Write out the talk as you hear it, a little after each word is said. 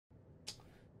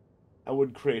How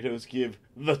would Kratos give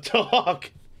the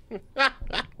talk?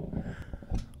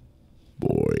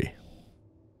 Boy,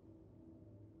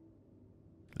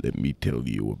 let me tell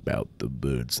you about the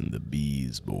birds and the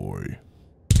bees, boy.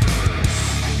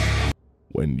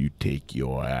 When you take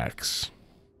your axe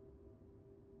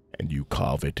and you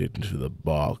carve it into the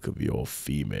bark of your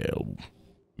female,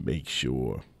 make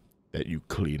sure that you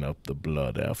clean up the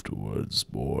blood afterwards,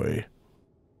 boy.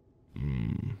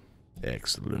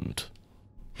 Excellent.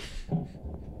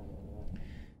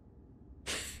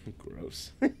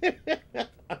 Gross. You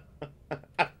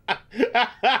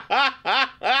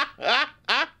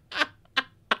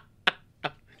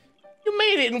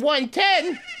made it in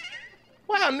 110.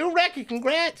 Wow, new record.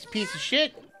 Congrats, piece of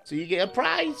shit. So you get a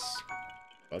prize.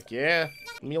 Fuck yeah.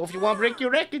 Let me know if you want to break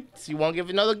your record. So you want to give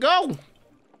it another go.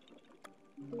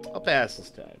 I'll pass this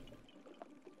time.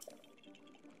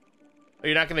 Oh,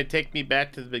 you're not going to take me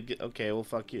back to the beginning? Okay, well,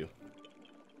 fuck you.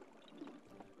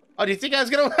 Oh, do you think I was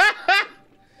going to...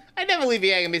 I never leave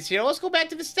you hanging, Miss Hero. Let's go back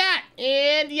to the start.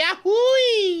 And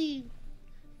yahoo!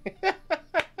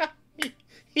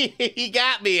 He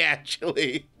got me,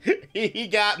 actually. He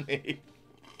got me.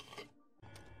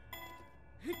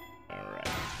 Alright.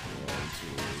 1, 2,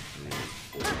 3,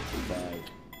 4,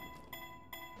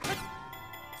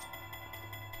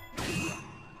 5.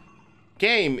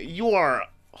 Game, you are...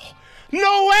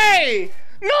 No way!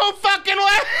 No fucking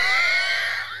way!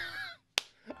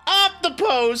 Off the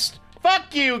post!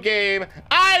 Fuck you, game!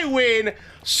 I win!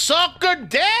 Sucker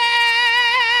dick!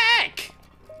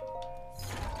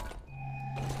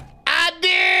 I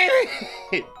did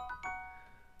it!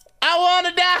 I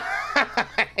wanna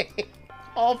die!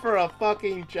 All for a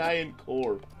fucking giant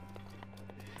core.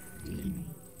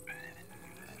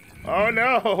 Oh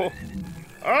no!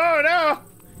 Oh no!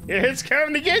 It's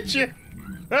coming to get you!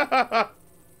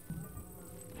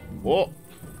 Whoa.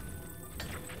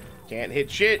 Can't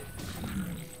hit shit.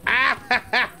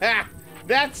 Ah!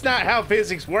 That's not how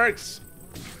physics works.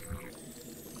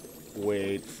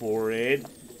 Wait for it.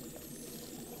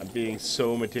 I'm being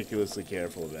so meticulously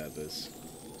careful about this.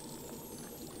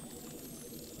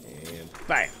 And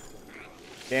bam.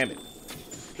 Damn it.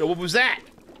 So what was that?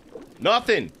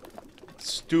 Nothing.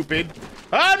 Stupid.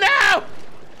 Oh no!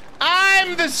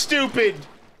 I'm the stupid!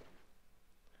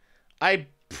 I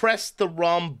pressed the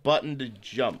wrong button to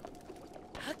jump.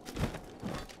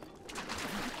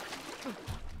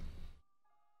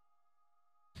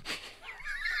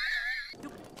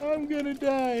 I'm gonna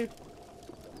die.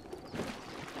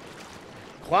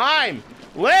 Climb!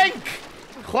 Link!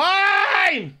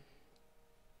 Climb!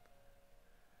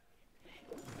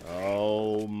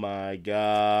 Oh my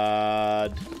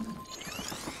god.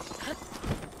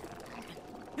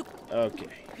 Okay.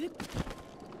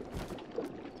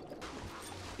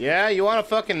 Yeah, you want a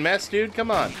fucking mess, dude? Come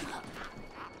on.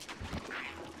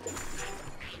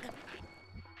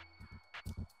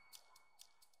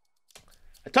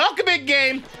 Talk a big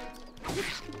game!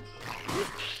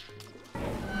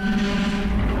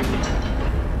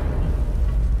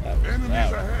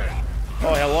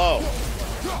 Oh, hello.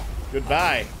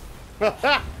 Goodbye.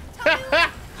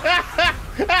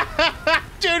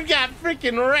 Dude got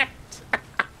freaking wrecked.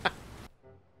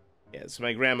 Yeah, so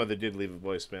my grandmother did leave a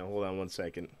voicemail. Hold on one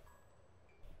second.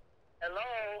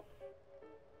 Hello?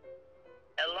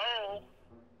 Hello?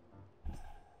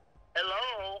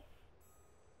 Hello?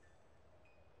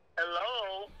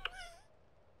 Hello?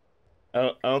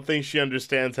 I don't think she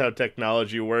understands how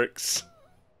technology works.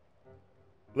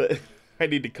 I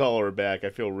need to call her back. I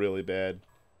feel really bad.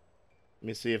 Let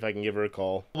me see if I can give her a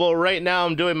call. Well, right now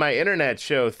I'm doing my internet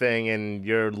show thing, and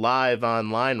you're live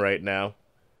online right now.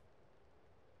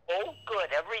 Oh, good.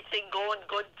 Everything going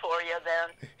good for you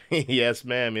then? Yes,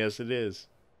 ma'am. Yes, it is.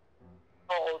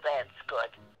 Oh, that's good.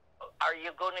 Are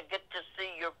you going to get to see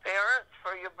your parents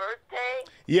for your birthday?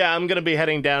 Yeah, I'm going to be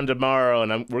heading down tomorrow,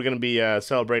 and we're going to be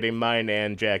celebrating mine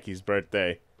and Jackie's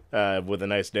birthday with a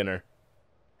nice dinner.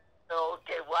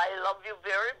 Okay, well, I love you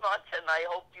very much, and I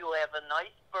hope you have a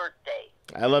nice birthday.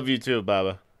 I love you too,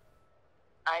 Baba.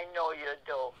 I know you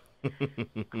do.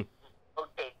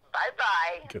 Okay,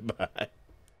 bye-bye. Goodbye.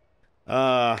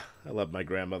 I love my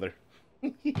grandmother.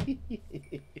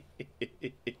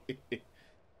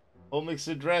 Homyk's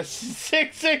address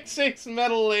 666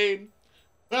 Metal Lane.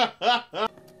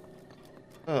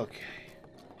 Okay.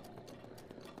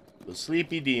 The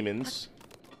sleepy demons.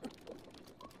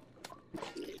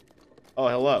 Oh,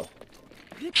 hello.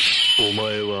 お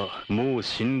前はもう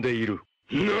死んでいる。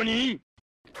何?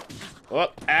 Oh,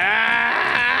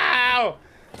 ow!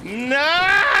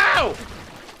 No!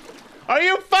 Are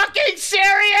you fucking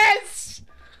serious?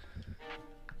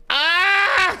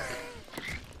 Ah!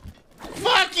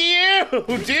 Fuck you!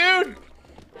 dude?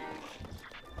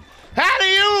 How do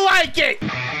you like it?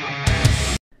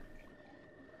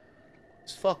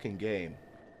 This fucking game.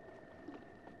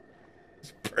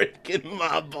 It's breaking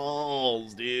my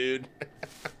balls, dude.